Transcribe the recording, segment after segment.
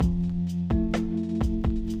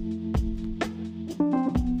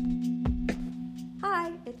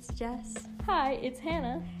Jess. Hi, it's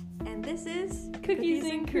Hannah. And this is Cookies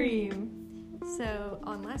and Cream. So,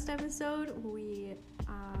 on last episode, we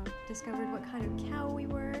discovered what kind of cow we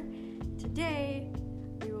were. Today,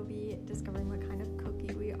 we will be discovering what kind of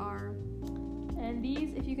cookie we are. And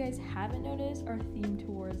these, if you guys haven't noticed, are themed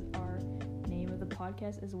towards our name of the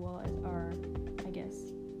podcast as well as our,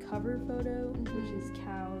 cover photo, which is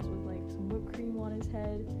cows with like some whipped cream on his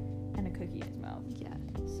head and a cookie in his mouth. Yeah.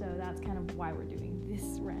 So that's kind of why we're doing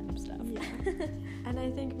this random stuff. Yeah. And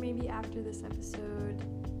I think maybe after this episode,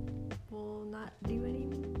 we'll not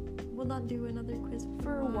do another quiz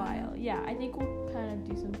for a while. Yeah, I think we'll kind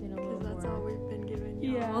of do something a little more. Because that's all we've been giving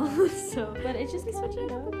y'all. Yeah. So, but it's just kind of, switch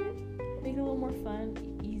it up a bit. Make it a little more fun,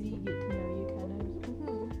 easy, get to know you kind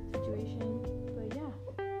of situation. But yeah.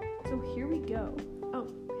 So here we go. Oh,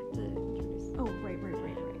 we have to introduce. Oh, right.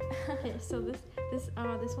 Okay, so this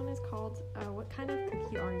one is called What Kind of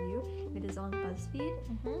Cookie Are You? It is on BuzzFeed,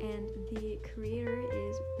 and the creator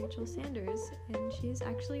is Rachel Sanders, and she is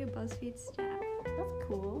actually a BuzzFeed staff. That's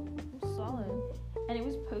cool. Solid. And it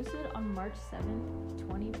was posted on March 7th,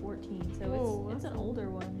 2014. So it's an older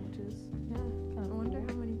one, which is kind of I wonder cool.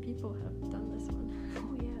 how many people have done this one.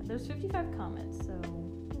 Oh yeah, there's 55 comments, so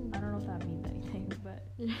I don't know if that means anything, but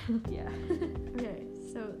yeah. Okay,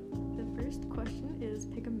 so the first question is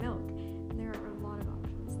pick a milk. And there are a lot of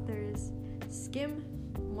options. There's skim,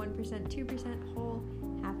 1%, 2%, whole,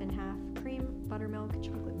 half and half, cream, buttermilk,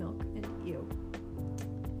 chocolate milk, and ew.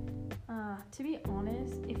 To be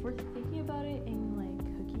honest, if we're thinking about it in like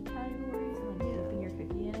cookie categories and like dipping your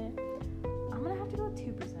cookie in it, I'm gonna have to go with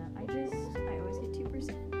 2%. I always get 2%,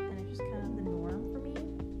 and it's just kind of the norm for me.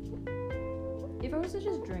 If I was to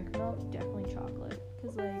just drink milk, definitely chocolate,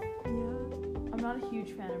 because I'm not a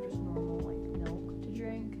huge fan of just normal like milk to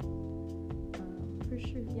drink. For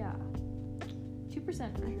sure. Yeah. 2% for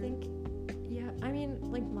sure. I think, I mean,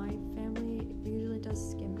 like my family usually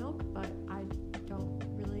does skim milk, but I don't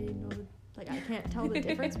really know, I can't tell the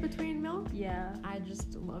difference between milk. Yeah. I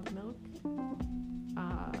just love milk,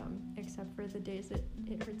 except for the days that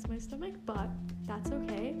it hurts my stomach, but that's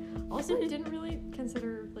okay. Also, I didn't really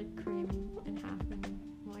consider like cream and half and,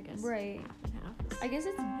 well, I guess right. half and half. I guess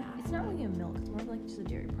it's not really a milk, it's more of like just a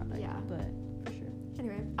dairy product. Yeah. But for sure.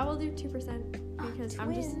 Anyway, I will do 2% because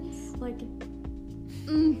I'm just Twins. like,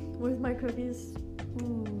 with my cookies.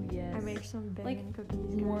 Ooh, yes. I make some banging cookies.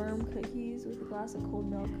 Warm cookies with a glass of cold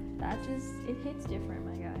milk. It hits different,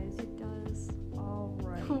 my guys. It does. All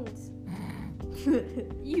right.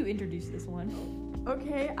 You introduced this one.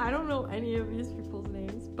 Okay, I don't know any of these people's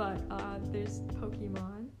names, but there's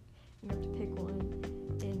Pokémon. You have to pick one,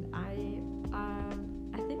 and I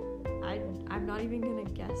think I'm not even gonna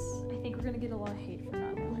guess. I think we're gonna get a lot of hate from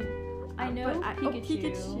that one. I know Pikachu.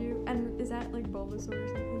 Pikachu. And is that like Bulbasaur or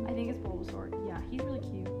something? I think it's Bulbasaur. Yeah, he's really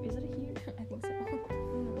cute. Is it a he? I think so.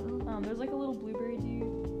 There's like a little blueberry dude.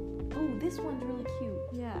 Oh, this one's really cute.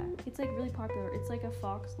 Yeah. It's like really popular. It's like a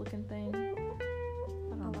fox looking thing.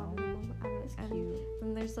 I don't know. It's cute.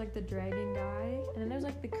 Then there's like the dragon guy. And then there's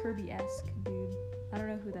like the Kirby-esque dude. I don't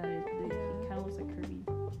know who that is, but he kind of looks like Kirby.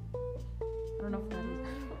 I don't know if that is.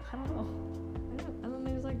 I don't know. And then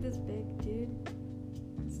there's like this big dude.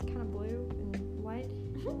 It's kind of blue and white.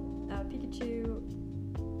 Pikachu,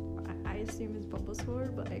 I assume is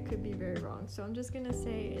Bulbasaur, but it could be very wrong. So I'm just gonna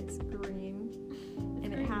say it's green.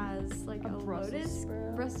 And it has like a lotus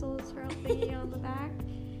Brussels sprout thingy on the back.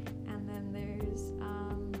 And then there's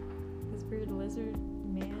this weird lizard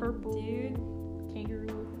man Purple dude. Kangaroo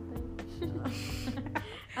looking thing.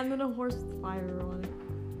 And then a horse with fire on it.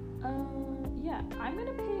 Yeah, I'm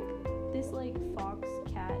gonna pick this like fox,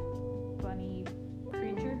 cat, bunny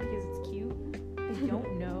creature because it's cute. I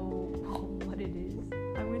don't know what it is.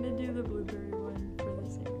 I'm gonna do the blueberry one for the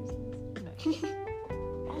same reasons.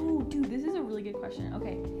 Oh, dude, this is a really good question.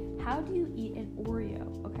 Okay, how do you eat an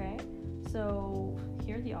Oreo? Okay, so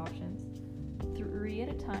here are the options. 3 at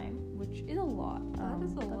a time, which is a lot.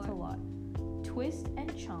 That's a lot. Twist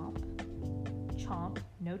and chomp. Chomp,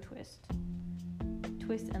 no twist.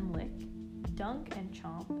 Twist and lick. Dunk and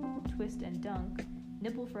chomp. Twist and dunk.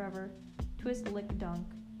 Nibble forever. Twist, lick, dunk.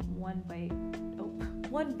 One bite. Oh,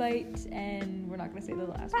 one bite, and we're not gonna say the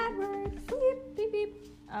last Bad word. word. Beep, beep, beep.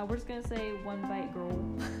 We're just gonna say one bite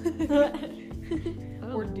girl.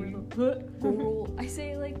 Or dude. Girl. I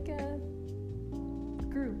say like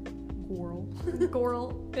group. Girl.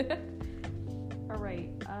 Gorl. All right.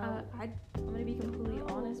 I'm gonna be completely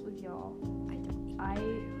honest with y'all.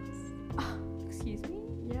 Excuse me.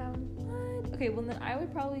 Yeah. What? Okay. Well, then I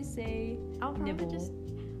would probably say I'll probably nibble. just.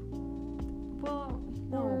 Well,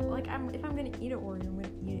 no. Like if I'm gonna eat an Oreo, I'm gonna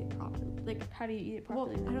eat it properly. like, how do you eat it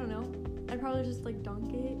properly? Well, I don't know. I'd probably just like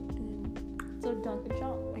dunk it and So dunk and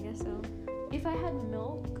chomp. I guess so. If I had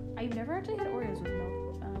milk, I've never actually had Oreos with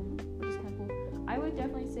milk, which is kind of cool. I would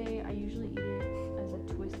definitely say I usually eat it as a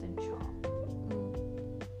twist and chomp.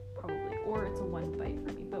 Probably. Or it's a one bite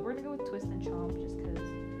for me. But we're gonna go with twist and chomp just because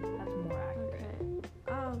that's more accurate.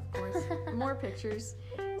 Okay. Of course. More pictures.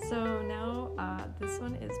 So now this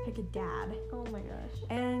one is pick a dad. Oh my gosh.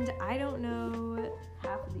 And I don't know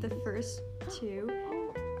Half of the these. first two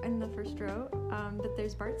in the first row, but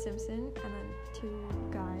there's Bart Simpson and then two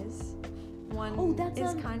guys. One that's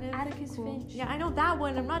is kind of Atticus cool. Finch. Yeah, I know that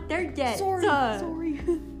one. I'm not there yet. Sorry.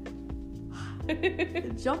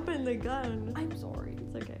 Jumping the gun. I'm sorry.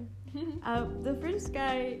 It's okay. The first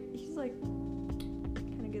guy, he's like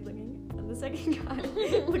kind of good looking, and the second guy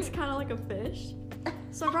looks kind of like a fish.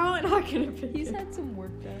 So I'm probably not gonna pick He's him. had some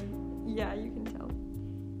work done. Yeah, you can tell.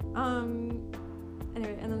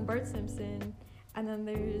 Anyway, and then Bart Simpson, and then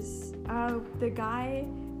there's the guy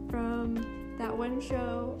from that one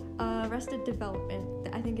show, Arrested Development.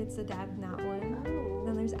 I think it's the dad in that one. Oh.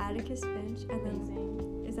 Then there's Atticus Finch, and Amazing.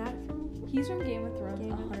 then is that from? He's from Game of Thrones,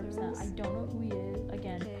 Game of 100%. Thrones. I don't know who he is.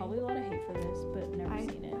 Again, Okay. probably a lot of hate for this, but never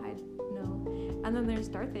seen it. I know. And then there's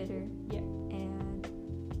Darth Vader. Yeah. And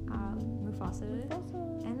Mufasa.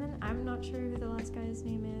 And then I'm not sure who the last guy's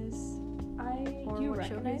name is. Do you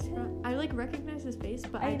recognize him? I like recognize his face,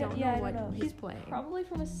 but I don't yeah, know what I don't know. he's playing. Probably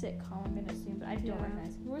from a sitcom, I'm gonna assume, but I don't Yeah.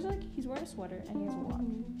 recognize him. He's wearing a sweater and he has a watch.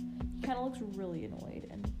 He kind of looks really annoyed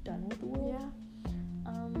and done with the world. Yeah.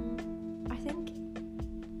 I think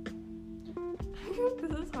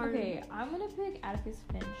this is hard. Okay, I'm gonna pick Atticus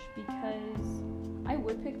Finch because I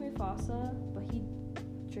would pick Mufasa, but he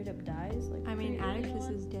straight up dies. Like, I mean, pretty early Atticus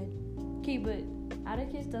on. is dead. Okay, but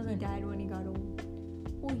Atticus He doesn't. died when he got old.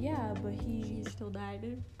 Well, yeah, but He still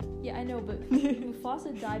died. Yeah, I know, but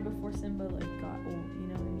Mufasa died before Simba like got old. You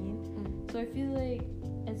know what I mean? So I feel like,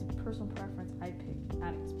 as a personal preference, I'd pick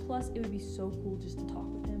Atticus. Plus, it would be so cool just to talk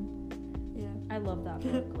with him. Yeah. I love that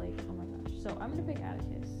book. Like, oh my gosh. So I'm gonna pick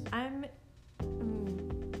Atticus. I'm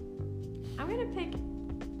gonna pick.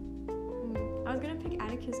 I was gonna pick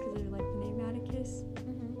Atticus because I like the name Atticus,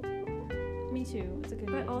 Me too. It's a good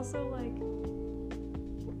but name. also like,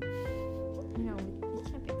 you know, you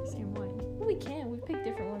can't pick the same one. Well, we can. We pick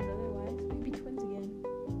different ones otherwise. We'd be twins again.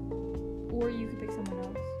 Or you could pick someone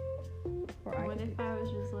else. Or I What could if pick I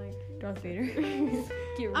was just like, Darth Vader. Get I'm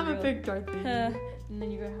real. gonna pick Darth Vader. And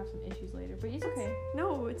then you're gonna have some issues later. But it's okay.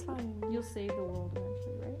 No, it's fine. You'll save the world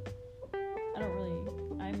eventually, right? I don't really.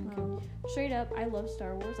 Straight up, I love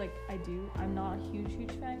Star Wars. Like, I do. I'm not a huge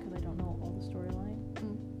fan because I don't know all the storyline.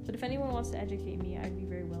 But if anyone wants to educate me, I'd be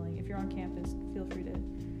very willing. If you're on campus, feel free to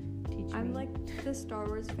teach me. I'm like the Star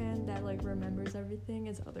Wars fan that like remembers everything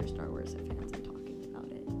as other Star Wars fans are talking about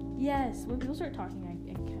it. Yes, when people start talking,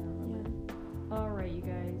 I can remember. Yeah. Alright, you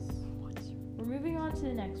guys. We're moving on to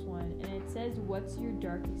the next one, and it says, "What's your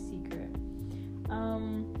darkest secret?"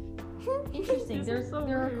 Interesting. there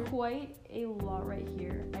are quite a lot right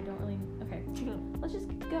here. I don't really. Okay, let's just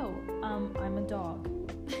go. I'm a dog.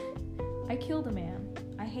 I killed a man.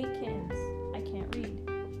 I hate kittens. I can't read.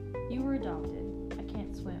 You were adopted. I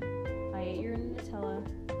can't swim. I ate your Nutella.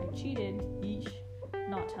 I cheated. Yeesh.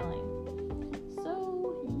 Not telling.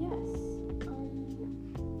 So yes.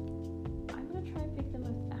 I'm gonna try and pick the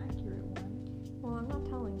most accurate one. Well, I'm not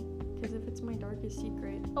telling because if it's my darkest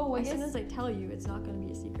secret, Oh, as soon as I tell you, it's not gonna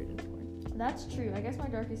be a secret anymore. That's true. I guess my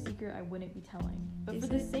darkest secret I wouldn't be telling. But Is for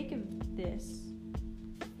the it? sake of this,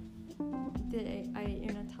 I ate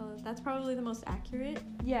your Nutella. That's probably the most accurate.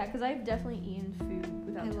 yeah, because I've definitely eaten food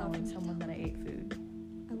without I love telling Nutella. someone that I ate food.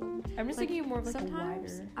 I love it. I'm just Like, thinking more of like a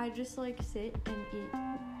sometimes wider. I just like sit and eat,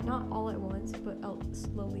 not all at once, but I'll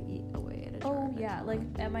slowly eat away at a jar. Oh yeah, like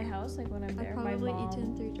at my house, like when I'm I've there, probably my mom,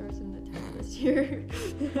 eaten 3 jars of Nutella this year.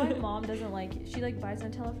 my mom doesn't like it. She like buys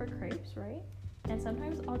Nutella for crepes, right? And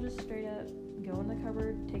sometimes I'll just straight up go in the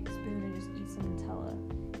cupboard, take a spoon, and just eat some Nutella.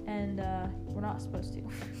 And we're not supposed to.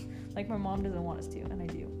 Like my mom doesn't want us to, and I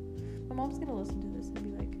do. My mom's gonna listen to this and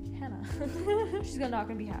be like, Hannah. She's not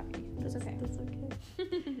gonna be happy. But it's okay. That's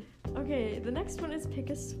okay. Okay, the next one is pick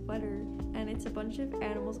a sweater, and it's a bunch of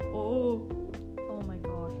animals. Oh my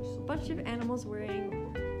gosh. a bunch of animals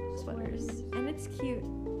wearing sweaters, and it's cute.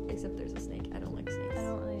 Except there's a snake. I don't like snakes. I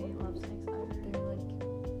don't really love snakes either. They're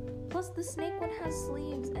like. Plus, the snake one has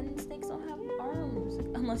sleeves, and snakes don't have arms.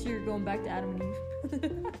 Unless you're going back to Adam and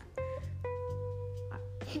Eve.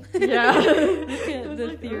 Yeah. The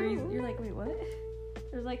like, theories. oh. You're like, wait, what?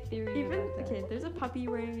 There's like theories. Even about that. okay, there's a puppy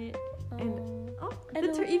wearing it, and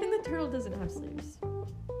And the- even the turtle doesn't have sleeves.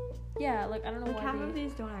 yeah, like I don't know Like why. half of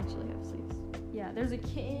these don't actually have sleeves. Yeah, there's a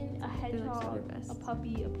kitten, a hedgehog, a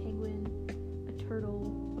puppy, a penguin, a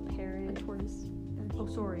turtle, a parrot. A tortoise. Oh,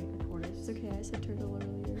 sorry, a tortoise. It's okay, I said turtle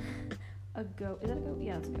earlier. A goat. Is that a goat?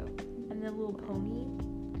 Yeah, it's a goat. And then a little pony.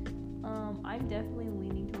 I'm definitely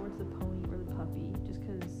leaning towards the pony or the puppy, just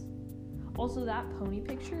because. Also, that pony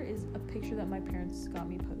picture is a picture that my parents got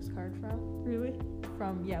me a postcard from. Really?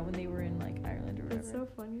 From, yeah, when they were in, like, Ireland or whatever. It's so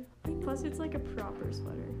funny. Plus, it's like a proper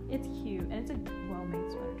sweater. It's cute, and it's a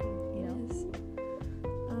well-made sweater, too, you know? Yes.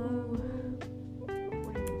 What are you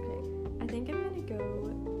gonna pick? I think I'm gonna go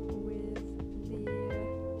with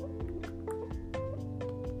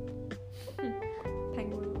the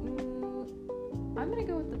penguin. I'm gonna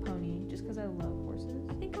go with the pony, just because I love horses.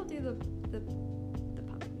 I think I'll do the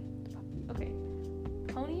puppy. The puppy. Okay.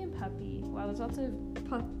 Pony and puppy. Wow, there's lots of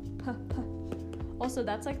pup. Also,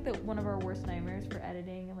 that's like one of our worst nightmares for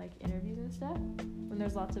editing and like interviews and stuff. When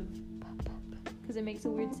there's lots of because it makes a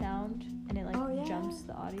weird sound and it like jumps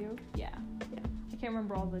the audio. Yeah. I can't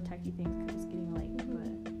remember all the techie things because it's getting late, but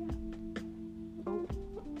yeah. Oh.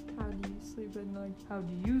 How do you sleep at night? How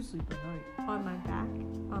do you sleep at night? On my back,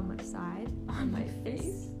 on my side, on my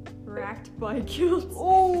face, racked by guilt.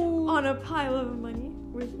 Oh. On a pile of money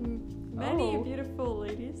with many beautiful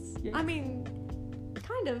ladies. Yes. I mean,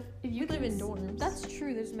 kind of. If you live in dorms. That's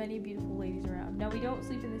true. There's many beautiful ladies around. Now we don't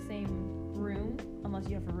sleep in the same room unless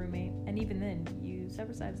you have a roommate, and even then, you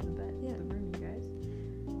separate sides of the bed, the room, you guys.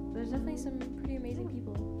 There's definitely some pretty amazing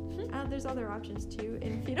people. There's other options too.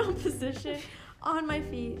 In fetal position, on my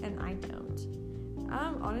feet, and I don't.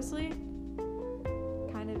 Honestly,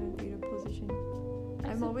 kind of in fetal position.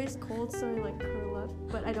 I'm always cold, so I like curl up,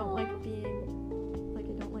 but I don't like being like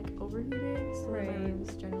I don't like overheating. So my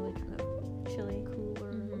room's generally kind of chilly,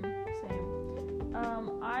 cooler. Same.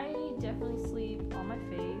 I definitely sleep on my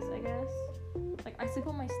face, I guess. Like I sleep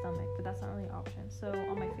on my stomach, but that's not really an option. So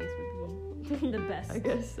on my face would be the best. I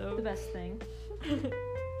guess so. The best thing.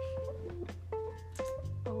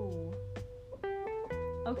 Oh.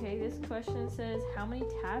 Okay, this question says, how many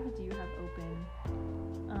tabs do you have open?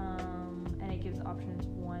 And it gives options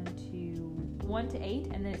 1 to 8,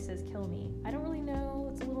 and then it says kill me. I don't really know.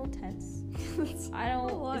 It's a little intense. I don't.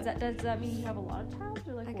 Does that mean you have a lot of tabs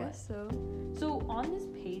or like what? I guess so. So on this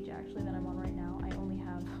page actually that I'm on right now, I only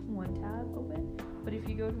have 1 tab open. But if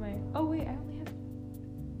you go to my I only have.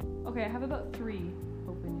 Okay, I have about 3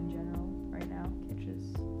 open in general right now, which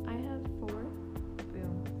is. I have 4.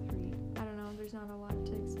 Boom, 3. I don't know. There's not a lot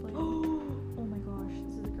to explain. Oh my gosh,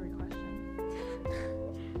 this is a great question.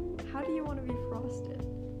 How do you want to be frosted?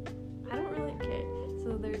 I don't really. Okay,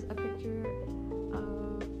 so there's a picture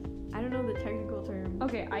of. I don't know the technical term.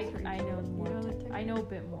 Okay, I know more. I know a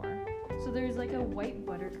bit more. So there's like a white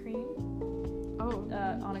buttercream.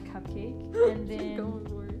 On a cupcake, and then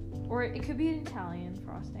or it could be an Italian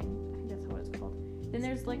frosting. I think that's what it's called. Then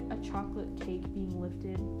there's like a chocolate cake being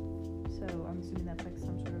lifted. So I'm assuming that's like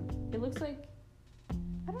some sort of. It looks like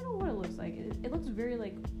I don't know what it looks like. It looks very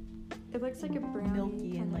like. It looks like a brownie,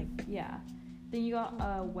 milky and like Then you got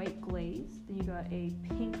a white glaze. Then you got a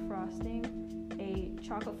pink frosting, a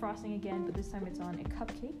chocolate frosting again, but this time it's on a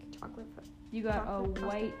cupcake. You got a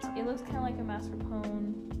white. It looks kind of like a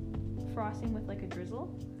mascarpone frosting with like a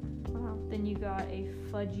drizzle. Wow. Then you got a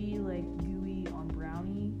fudgy like gooey on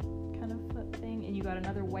brownie kind of thing, and you got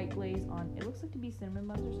another white glaze on. It looks like to be cinnamon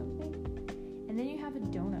buns or something. And then you have a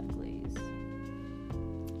donut glaze.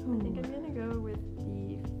 Ooh. I think I'm gonna go with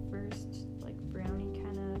the first like brownie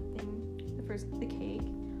kind of thing. The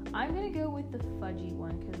cake. I'm gonna go with the fudgy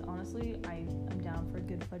one because honestly, I'm down for a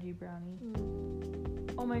good fudgy brownie.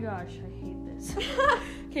 Oh my gosh, I hate this.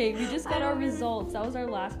 Okay, we just got our results. That was our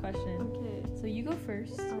last question. Okay. So you go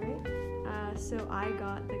first. Alright. So I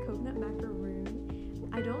got the coconut macaroon.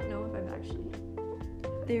 I don't know if I've actually.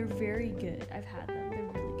 They're very good. I've had them. They're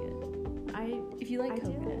really good. If you like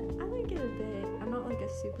coconut. I like it a bit. I'm not like a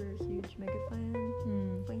super huge mega fan.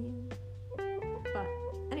 But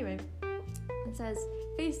anyway, it says,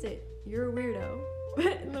 face it, you're a weirdo.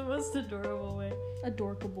 But in the most adorable way.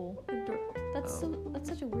 Adorkable. That's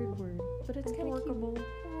such a weird word, but it's kind of cute.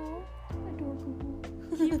 Aww, adorkable.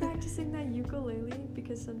 Keep practicing that ukulele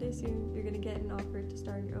because someday soon you're gonna get an offer to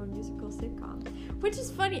star in your own musical sitcom, which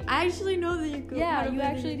is funny. I actually know the ukulele. Yeah, you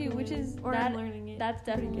actually do, which is I'm learning it. That's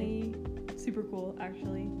definitely super cool,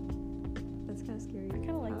 actually. That's kind of scary. I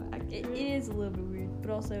kind of like it. It is a little bit weird,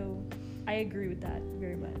 but also I agree with that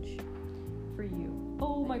very much. For you.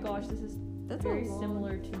 Oh my gosh, that's very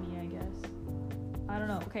similar to me, I guess. I don't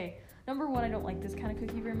know. Okay. Number 1, I don't like this kind of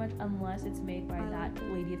cookie very much unless it's made by that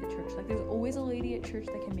lady at the church. Like, there's always a lady at church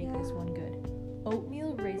that can make this one good.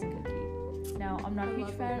 Oatmeal raisin cookie. Now, I'm not a huge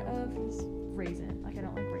fan of raisin. Like, I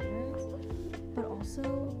don't like raisins.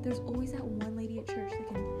 there's always that one lady at church that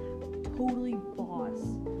can totally boss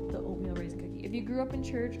the oatmeal raisin cookie. If you grew up in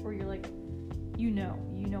church or you're like, you know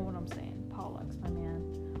what I'm saying. Pollux, my man.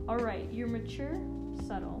 All right, you're mature,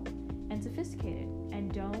 subtle, and sophisticated,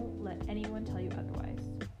 and don't let anyone tell you otherwise.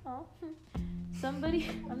 Oh, I'm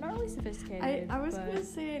not really sophisticated. I was gonna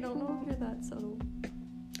say, I don't know if you're that subtle.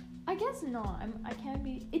 I guess not. I can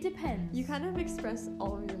be. It depends. You kind of express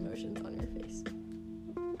all of your emotions on your face.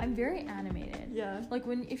 I'm very animated. Yeah. Like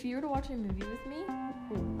if you were to watch a movie with me,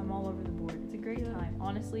 I'm all over the board. It's a great time.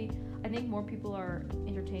 Honestly, I think more people are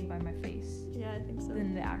entertained by my face. Yeah, I think so.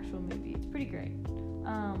 Than the actual movie. It's pretty great.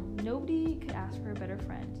 Nobody could ask for a better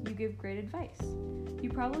friend. You give great advice. You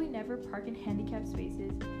probably never park in handicapped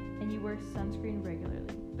spaces, and you wear sunscreen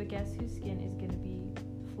regularly. But guess whose skin is gonna be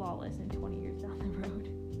flawless in 20 years down the road?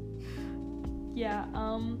 Yeah.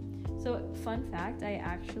 So fun fact, I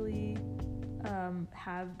actually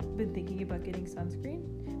have been thinking about getting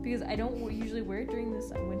sunscreen because I don't usually wear it during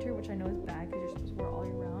this winter, which I know is bad because you're supposed to wear it all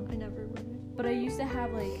year round. I never wear it. But I used to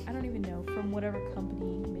have I don't even know, from whatever makeup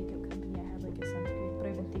company I had a sunscreen, but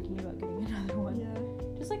I've been thinking about getting another one. Yeah.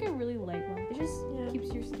 Just a really light one. It just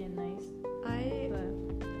keeps your skin nice.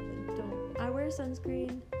 I wear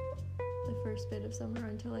sunscreen the first bit of summer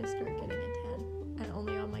until I start getting a tan, and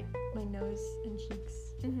only on my nose and cheeks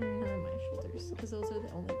and then my shoulders, because those are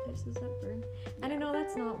the only places that burn. And I know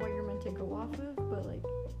that's not what you're meant to go off of, but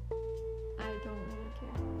I don't really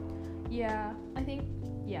care. Yeah, I think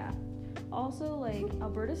also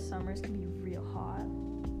Alberta's summers can be real hot.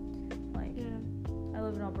 I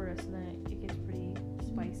live in Alberta, so then it gets pretty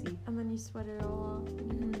spicy. And then you sweat it all off. So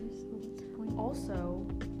what's the point? Also,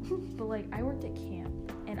 but I worked at camp,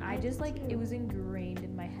 and I just it was ingrained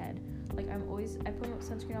in my head. I put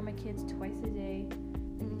sunscreen on my kids twice a day,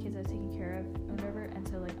 the kids I was taking care of or whatever, and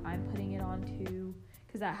so I'm putting it on too,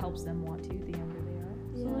 because that helps them want to the younger they are.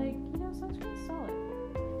 So sunscreen is solid.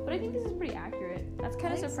 But I think this is pretty accurate. That's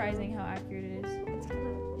kind of surprising how accurate it is. It's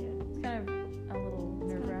kind of a little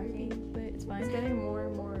nerve-wracking, but it's fine. It's getting more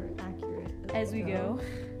and more accurate as we go.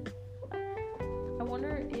 I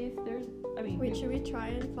wonder if there's. Wait, should we try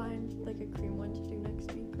and find a cream one to do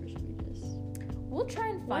next week, or should we just? We'll try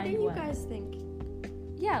and find one. What do you one. guys think?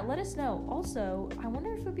 Yeah, let us know. Also, I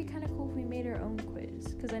wonder if it would be kind of cool if we made our own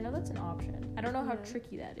quiz, because I know that's an option. I don't know how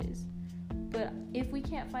tricky that is, but if we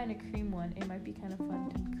can't find a cream one, it might be kind of fun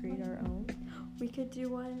to create our own. We could do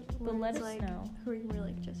one. But let us know. Who are you more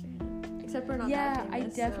just your hand? Except we're not. Yeah, that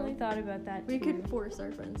famous, I definitely thought about that. We could force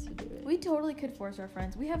our friends to do it. We totally could force our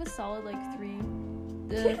friends. We have a solid 3.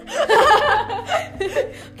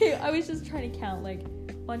 Okay, I was just trying to count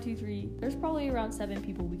 1, 2, 3. There's probably around 7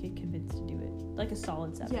 people we could convince to do it, a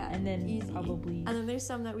solid 7. Yeah, and then easy. Probably. And then there's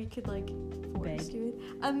some that we could force beg. do it,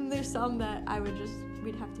 and there's some that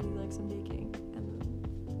we'd have to do some baking, and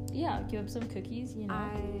then give up some cookies. I'm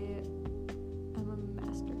a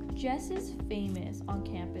master cook. Jess is famous on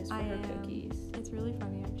campus for her cookies. It's really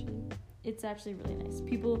funny, actually. It's actually really nice.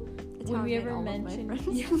 People, it's when we ever mention,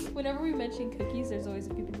 whenever we mention cookies, there's always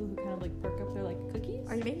a few people who kind of perk up. They're cookies?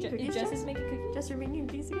 Are you making cookies? Jess is making cookies. Jess, you're making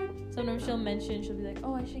cookies again? Sometimes she'll be like,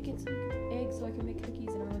 oh, I should get some eggs so I can make cookies,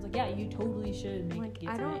 and everyone's like, yeah, you totally should make cookies.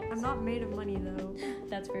 I'm not made of money though.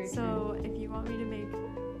 That's very true. So if you want me to make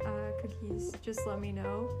cookies, just let me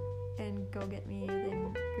know and go get me the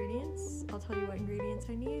ingredients. I'll tell you what ingredients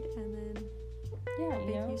I need, and then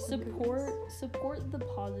support the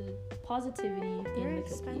positivity. They're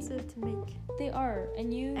expensive to make. They are,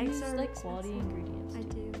 and use quality ingredients. I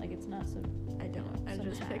do. It's not so. I don't. I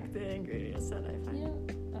just pick the ingredients that I find.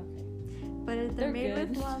 Okay. But they're made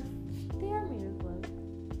with love. They are made with love.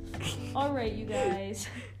 All right, you guys.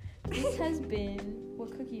 This has been.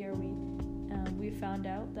 What cookie are we? We found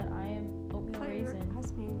out that I am oatmeal raisin.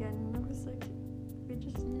 Ask me again. I was like, we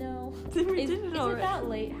just no. we did it already. Is it that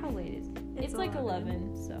late? How late is it? It's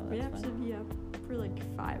 11, so we have to be up for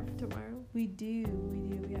 5 tomorrow. We do.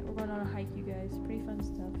 We're going on a hike, you guys. Pretty fun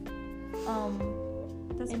stuff.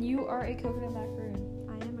 And you are a coconut macaroon.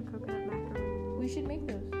 I am a coconut macaroon. We should make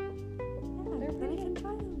those. Yeah, then I can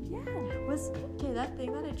try them. Yeah. That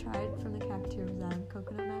thing that I tried from the cafeteria was that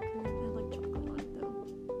coconut macaroon. It had chocolate on it though.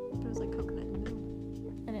 But it was coconut in the middle.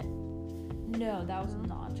 No, that was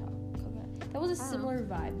not chocolate coconut. That was a similar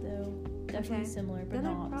vibe though. Definitely similar, but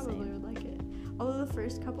then not I probably same. would like it. Although the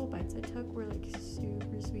first couple bites I took were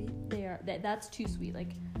super sweet. They are. That's too sweet.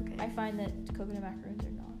 I find that coconut macaroons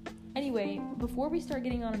are not. Anyway, before we start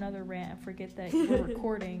getting on another rant and forget that we're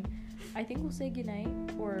recording, I think we'll say goodnight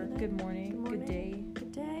or good morning, good day.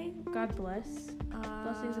 Good day. God bless.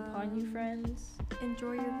 Blessings upon you, friends.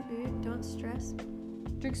 Enjoy your food. Don't stress.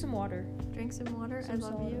 Drink some water. Drink some water. Some I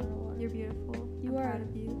love solid you. water. You're beautiful. You I'm are. proud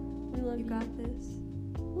of you. We love you. You got this.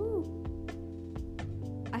 Woo.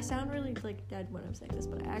 I sound really like dead when I'm saying this,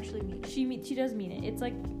 but I actually mean it. She does mean it. It's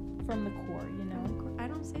like from the core, you know. I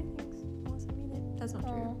don't say things unless I mean it. That's not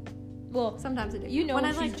true. Well, sometimes I do. You know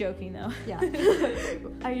when she's joking though. Yeah.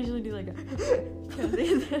 I usually do like a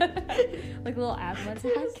like a little asthma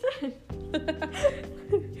attack.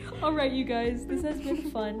 All right, you guys. This has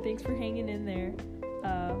been fun. Thanks for hanging in there.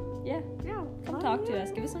 Yeah. Come talk to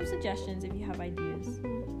us. Give us some suggestions if you have ideas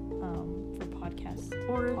for podcasts.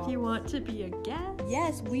 Or if you want to be a guest.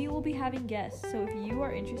 Yes, we will be having guests. So if you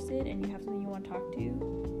are interested and you have something you want to talk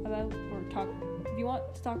to about, if you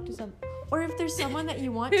want to talk to some. Or if there's someone that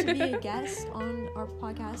you want to be a guest on our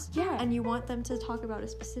podcast, and you want them to talk about a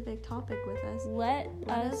specific topic with us, let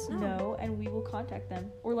us know, and we will contact them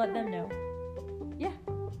or let them know. Yeah.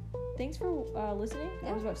 Thanks for listening.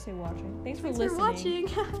 I was about to say watching. Thanks for listening.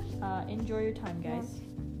 Enjoy your time, guys.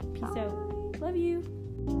 Peace out. Love you.